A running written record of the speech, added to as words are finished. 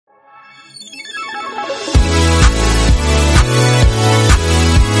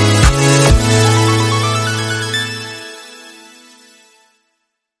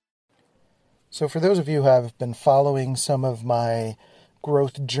So for those of you who have been following some of my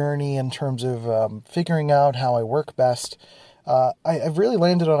growth journey in terms of figuring out how I work best, I've really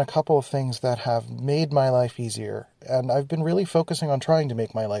landed on a couple of things that have made my life easier. And I've been really focusing on trying to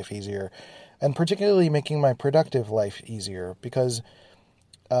make my life easier, and particularly making my productive life easier, because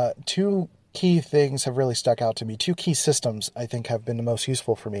two key things have really stuck out to me. Two key systems, I think, have been the most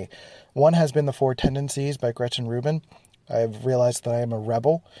useful for me. One has been the Four Tendencies by Gretchen Rubin. I've realized that I am a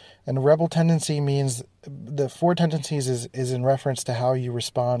rebel, and a rebel tendency means the Four Tendencies is in reference to how you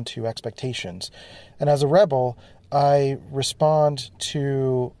respond to expectations. And as a rebel, I respond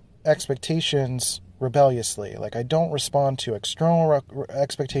to expectations rebelliously. Like, I don't respond to external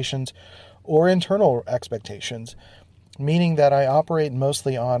expectations or internal expectations, meaning that I operate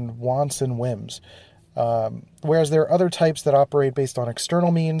mostly on wants and whims. Whereas there are other types that operate based on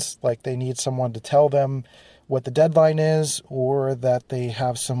external means, like they need someone to tell them what the deadline is, or that they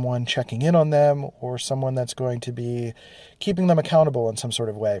have someone checking in on them, or someone that's going to be keeping them accountable in some sort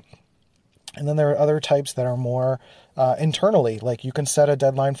of way. And then there are other types that are more internally, like you can set a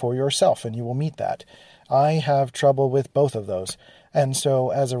deadline for yourself and you will meet that. I have trouble with both of those. And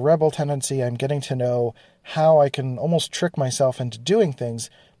so as a rebel tendency, I'm getting to know how I can almost trick myself into doing things,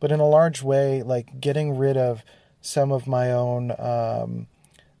 but in a large way, like getting rid of some of my own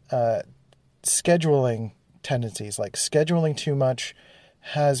scheduling tendencies. Like scheduling too much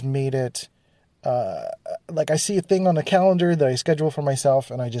has made it like I see a thing on the calendar that I schedule for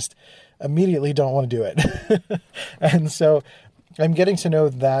myself and I just immediately don't want to do it. And so I'm getting to know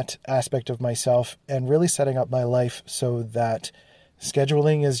that aspect of myself and really setting up my life so that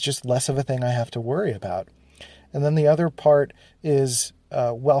scheduling is just less of a thing I have to worry about. And then the other part is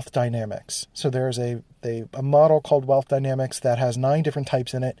wealth dynamics. So there's a model called wealth dynamics that has 9 different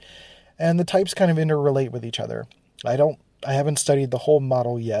types in it, and the types kind of interrelate with each other. I haven't studied the whole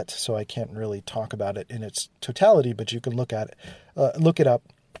model yet, so I can't really talk about it in its totality, but you can look it up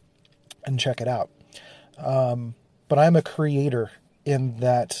and check it out. But I'm a creator in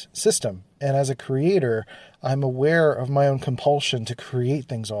that system. And as a creator, I'm aware of my own compulsion to create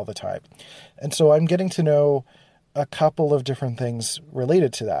things all the time. And so I'm getting to know a couple of different things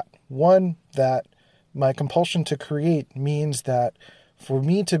related to that. One, that my compulsion to create means that for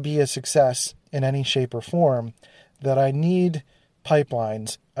me to be a success in any shape or form, that I need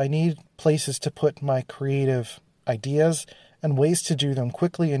pipelines. I need places to put my creative ideas and ways to do them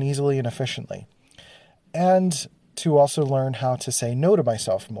quickly and easily and efficiently. And to also learn how to say no to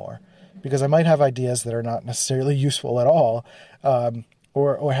myself more, because I might have ideas that are not necessarily useful at all,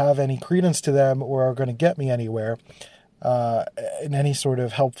 or have any credence to them, or are going to get me anywhere in any sort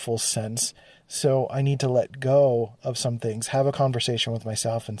of helpful sense. So I need to let go of some things, have a conversation with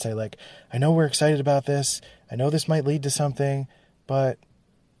myself and say, like, I know we're excited about this. I know this might lead to something, but,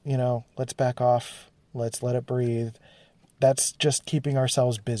 let's back off. Let's let it breathe. That's just keeping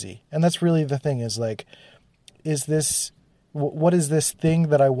ourselves busy. And that's really the thing, is like, what is this thing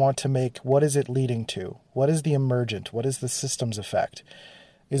that I want to make? What is it leading to? What is the emergent? What is the systems effect?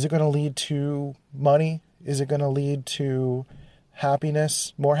 Is it going to lead to money? Is it going to lead to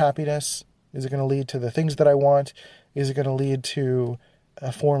happiness, more happiness? Is it going to lead to the things that I want? Is it going to lead to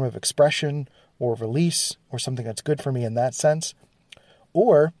a form of expression or release or something that's good for me in that sense?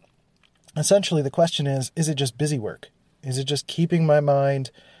 Or essentially the question is it just busy work? Is it just keeping my mind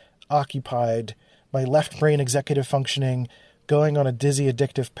occupied, my left brain executive functioning, going on a dizzy,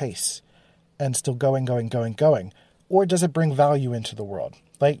 addictive pace and still going? Or does it bring value into the world?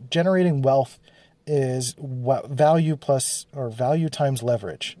 Like, generating wealth is value times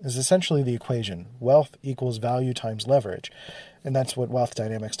leverage is essentially the equation. Wealth equals value times leverage. And that's what wealth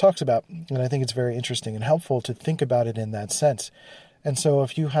dynamics talks about. And I think it's very interesting and helpful to think about it in that sense. And so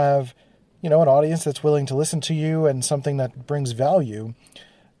if you have, an audience that's willing to listen to you and something that brings value,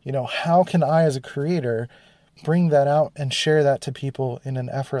 how can I as a creator bring that out and share that to people in an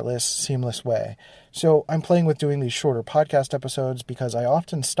effortless, seamless way? So I'm playing with doing these shorter podcast episodes because I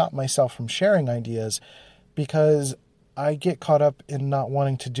often stop myself from sharing ideas because I get caught up in not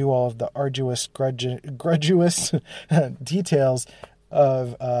wanting to do all of the arduous, grudgeous details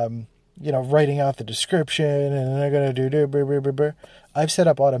of, writing out the description and I'm going to do. I've set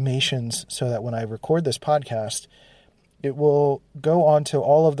up automations so that when I record this podcast, it will go onto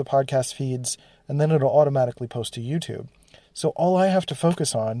all of the podcast feeds and then it'll automatically post to YouTube. So all I have to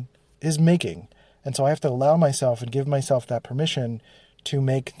focus on is making. And so I have to allow myself and give myself that permission to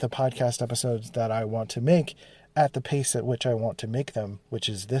make the podcast episodes that I want to make at the pace at which I want to make them, which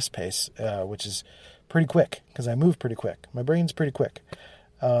is this pace, which is pretty quick because I move pretty quick. My brain's pretty quick.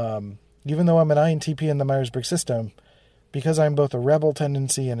 Even though I'm an INTP in the Myers-Briggs system, because I'm both a rebel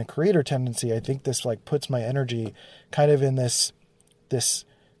tendency and a creator tendency, I think this like puts my energy kind of in this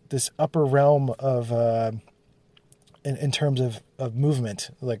upper realm of in terms of movement,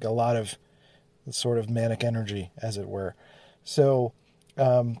 like a lot of sort of manic energy, as it were. So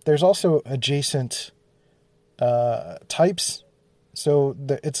there's also adjacent types. So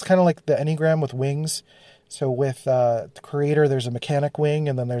it's kind of like the Enneagram with wings. So with the creator, there's a mechanic wing,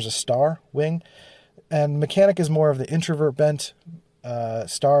 and then there's a star wing. And mechanic is more of the introvert bent.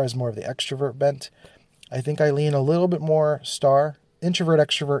 Star is more of the extrovert bent. I think I lean a little bit more star. Introvert,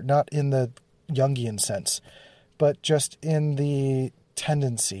 extrovert, not in the Jungian sense, but just in the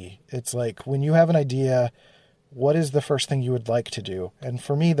tendency. It's like when you have an idea, what is the first thing you would like to do? And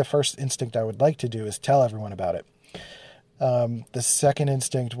for me, the first instinct I would like to do is tell everyone about it. The second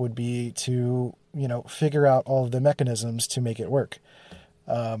instinct would be to, figure out all of the mechanisms to make it work.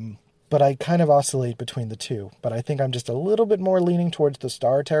 But I kind of oscillate between the two. But I think I'm just a little bit more leaning towards the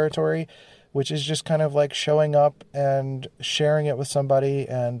star territory, which is just kind of like showing up and sharing it with somebody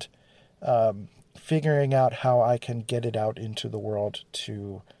and figuring out how I can get it out into the world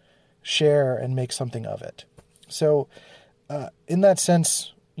to share and make something of it. So in that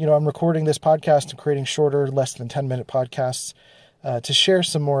sense, I'm recording this podcast and creating shorter, less than 10-minute podcasts to share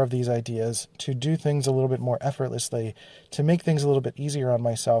some more of these ideas, to do things a little bit more effortlessly, to make things a little bit easier on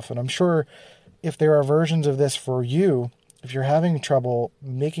myself. And I'm sure if there are versions of this for you, if you're having trouble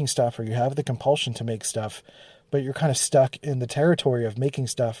making stuff or you have the compulsion to make stuff, but you're kind of stuck in the territory of making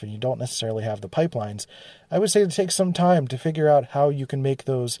stuff and you don't necessarily have the pipelines, I would say to take some time to figure out how you can make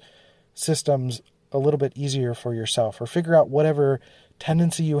those systems a little bit easier for yourself, or figure out whatever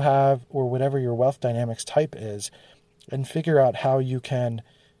tendency you have or whatever your wealth dynamics type is, and figure out how you can,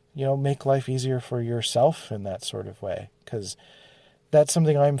 make life easier for yourself in that sort of way. Because that's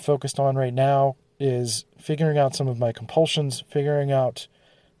something I'm focused on right now, is figuring out some of my compulsions, figuring out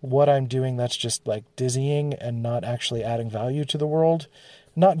what I'm doing that's just like dizzying and not actually adding value to the world.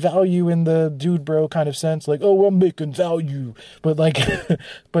 Not value in the dude bro kind of sense, like, oh, I'm making value, but like,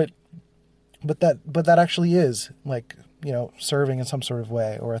 but that actually is like, serving in some sort of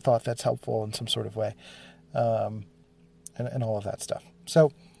way, or a thought that's helpful in some sort of way, and all of that stuff.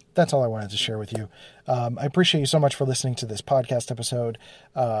 So that's all I wanted to share with you. I appreciate you so much for listening to this podcast episode.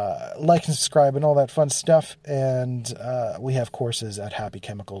 Like and subscribe and all that fun stuff. And we have courses at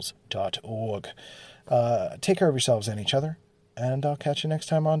happychemicals.org. Take care of yourselves and each other. And I'll catch you next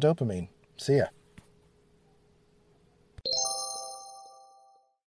time on Dopamine. See ya.